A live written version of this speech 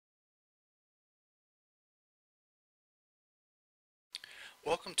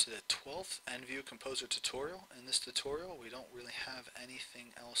Welcome to the 12th EnView Kompozer tutorial. In this tutorial we don't really have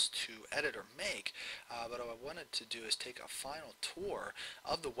anything else to edit or make, but what I wanted to do is take a final tour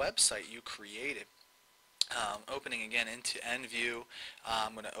of the website you created. Opening again into EnView,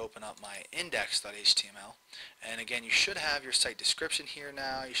 I'm going to open up my index.html, and again you should have your site description here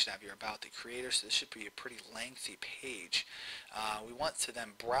now. You should have your about the creator, so this should be a pretty lengthy page. We want to then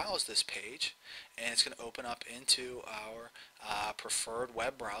browse this page, and it's going to open up into our preferred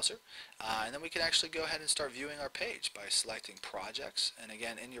web browser, and then we can actually go ahead and start viewing our page by selecting projects. And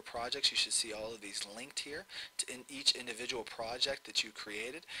again, in your projects you should see all of these linked here to each individual project that you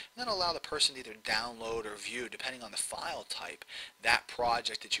created, and then allow the person to either download or view, depending on the file type, that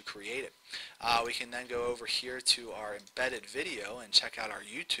project that you created. We can then go over here to our embedded video and check out our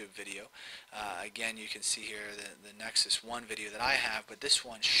YouTube video. Again, you can see here the Nexus 1 video that I have, but this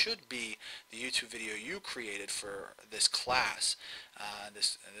one should be the YouTube video you created for this class, in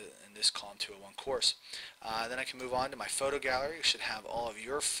this COMM 201 course. Then I can move on to my photo gallery. You should have all of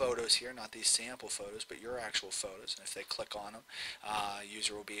your photos here, not these sample photos, but your actual photos. And if they click on them,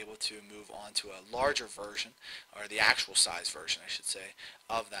 user will be able to move on to a larger version, or the actual size version, I should say,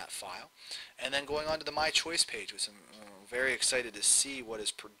 of that file. And then going on to the My Choice page, which I'm very excited to see what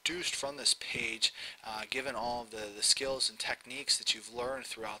is produced from this page, given all of the skills and techniques that you've learned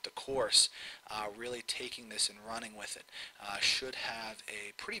throughout the course. Really taking this and running with it. Should have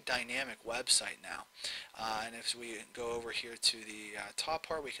a pretty dynamic website now. And if we go over here to the top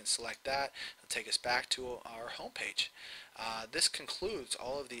part, we can select that. It'll take us back to our home page. This concludes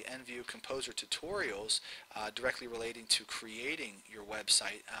all of the EnView Kompozer tutorials directly relating to creating your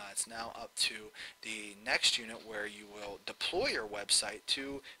website. It's now up to the next unit where you will deploy your website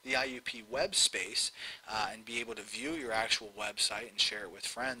to the IUP web space and be able to view your actual website and share it with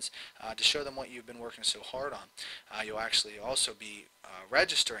friends to show them what you've been working so hard on. You'll actually also be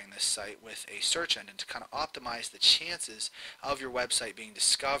registering this site with a search engine to kind of optimize the chances of your website being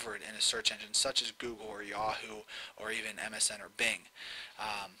discovered in a search engine such as Google or Yahoo or even MSN or Bing.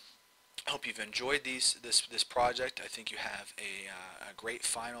 I hope you've enjoyed this project. I think you have a great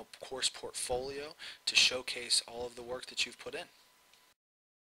final course portfolio to showcase all of the work that you've put in.